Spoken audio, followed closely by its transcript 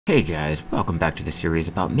Hey guys, welcome back to the series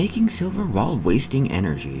about making silver while wasting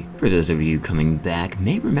energy. For those of you coming back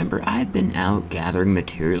may remember I've been out gathering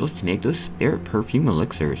materials to make those Spirit Perfume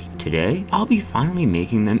Elixirs. Today, I'll be finally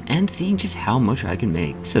making them and seeing just how much I can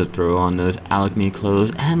make. So throw on those Alchemy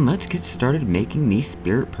clothes and let's get started making these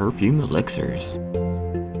Spirit Perfume Elixirs.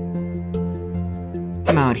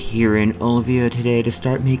 I'm out here in Olivia today to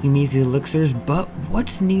start making these elixirs, but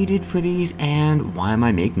what's needed for these and why am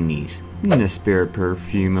I making these? The Spirit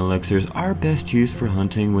Perfume Elixirs are best used for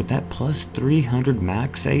hunting with that plus 300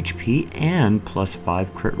 max HP and plus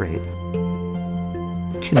 5 crit rate.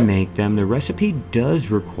 To make them, the recipe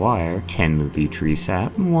does require 10 loopy tree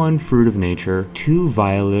sap, 1 fruit of nature, 2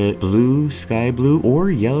 violet, blue, sky blue,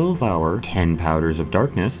 or yellow flower, 10 powders of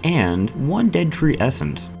darkness, and 1 dead tree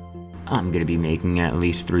essence. I'm going to be making at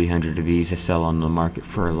least 300 of these to sell on the market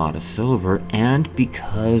for a lot of silver, and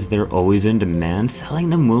because they're always in demand, selling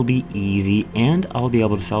them will be easy and I'll be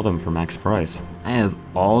able to sell them for max price. I have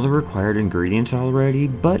all the required ingredients already,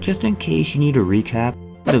 but just in case you need a recap,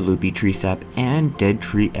 the loopy tree sap and dead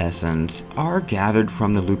tree essence are gathered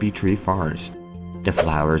from the loopy tree forest. The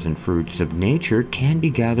flowers and fruits of nature can be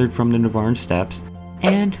gathered from the Navarne steppes,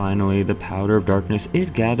 and finally the powder of darkness is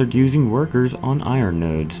gathered using workers on iron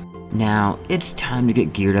nodes. Now, it's time to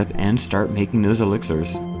get geared up and start making those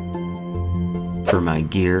elixirs. For my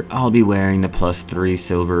gear, I'll be wearing the plus 3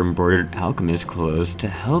 silver embroidered alchemist clothes to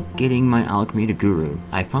help getting my alchemy to guru.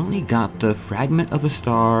 I finally got the fragment of a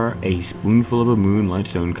star, a spoonful of a moon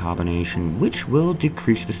lightstone combination, which will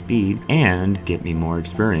decrease the speed and get me more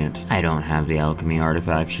experience. I don't have the alchemy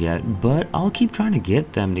artifacts yet, but I'll keep trying to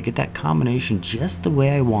get them to get that combination just the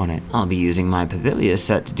way I want it. I'll be using my Pavilia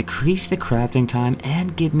set to decrease the crafting time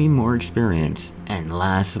and give me more experience. And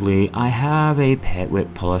lastly, I have a pet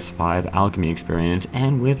with plus 5 alchemy experience,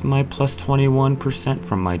 and with my plus 21%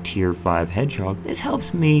 from my tier 5 hedgehog, this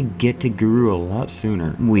helps me get to guru a lot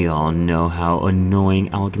sooner. We all know how annoying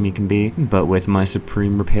alchemy can be, but with my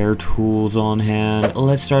supreme repair tools on hand,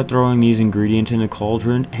 let's start throwing these ingredients in a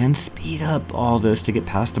cauldron and speed up all this to get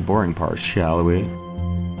past the boring parts, shall we?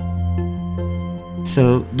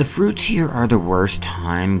 So, the fruits here are the worst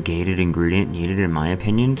time-gated ingredient needed in my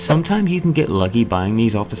opinion. Sometimes you can get lucky buying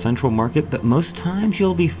these off the central market, but most times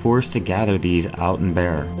you'll be forced to gather these out and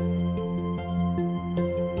bare.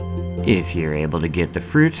 If you're able to get the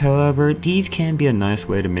fruits, however, these can be a nice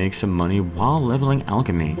way to make some money while leveling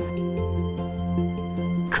alchemy.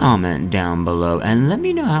 Comment down below and let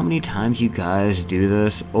me know how many times you guys do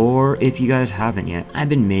this, or if you guys haven't yet. I've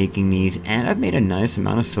been making these and I've made a nice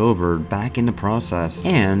amount of silver back in the process.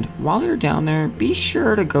 And while you're down there, be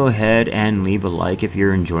sure to go ahead and leave a like if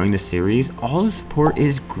you're enjoying the series. All the support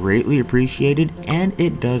is greatly appreciated and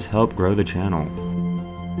it does help grow the channel.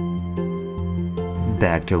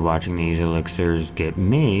 Back to watching these elixirs get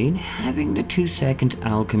made. Having the 2-second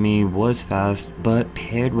alchemy was fast, but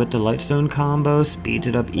paired with the lightstone combo speeds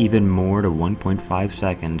it up even more to 1.5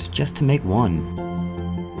 seconds just to make one.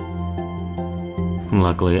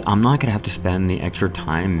 Luckily, I'm not gonna have to spend the extra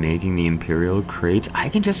time making the imperial crates. I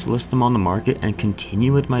can just list them on the market and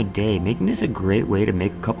continue with my day, making this a great way to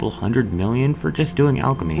make a couple 100 million for just doing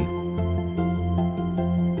alchemy.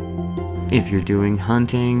 If you're doing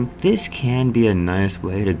hunting, this can be a nice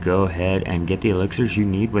way to go ahead and get the elixirs you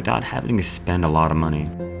need without having to spend a lot of money.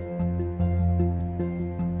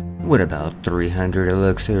 With about 300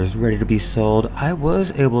 elixirs ready to be sold, I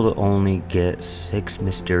was able to only get 6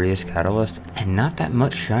 mysterious catalysts and not that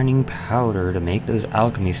much shining powder to make those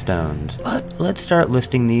alchemy stones. But let's start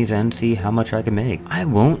listing these and see how much I can make. I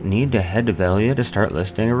won't need to head to Velia to start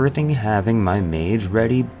listing everything, having my maids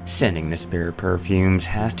ready. Sending the spirit perfumes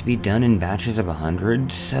has to be done in batches of 100,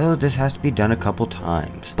 so this has to be done a couple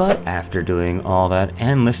times. But after doing all that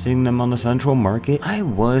and listing them on the central market, I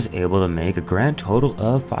was able to make a grand total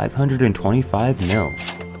of 525 mil.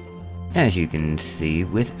 As you can see,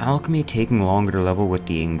 with alchemy taking longer to level with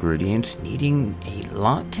the ingredients needing a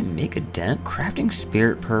lot to make a dent, crafting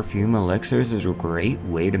spirit perfume elixirs is a great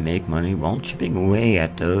way to make money while chipping away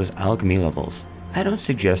at those alchemy levels. I don't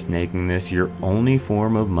suggest making this your only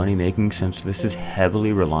form of money making since this is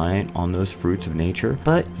heavily reliant on those fruits of nature,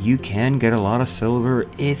 but you can get a lot of silver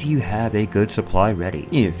if you have a good supply ready.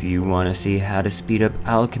 If you want to see how to speed up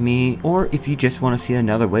alchemy, or if you just want to see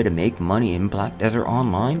another way to make money in Black Desert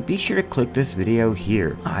Online, be sure to click this video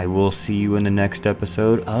here. I will see you in the next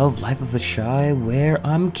episode of Life of a Shai, where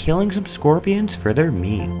I'm killing some scorpions for their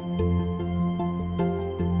meat.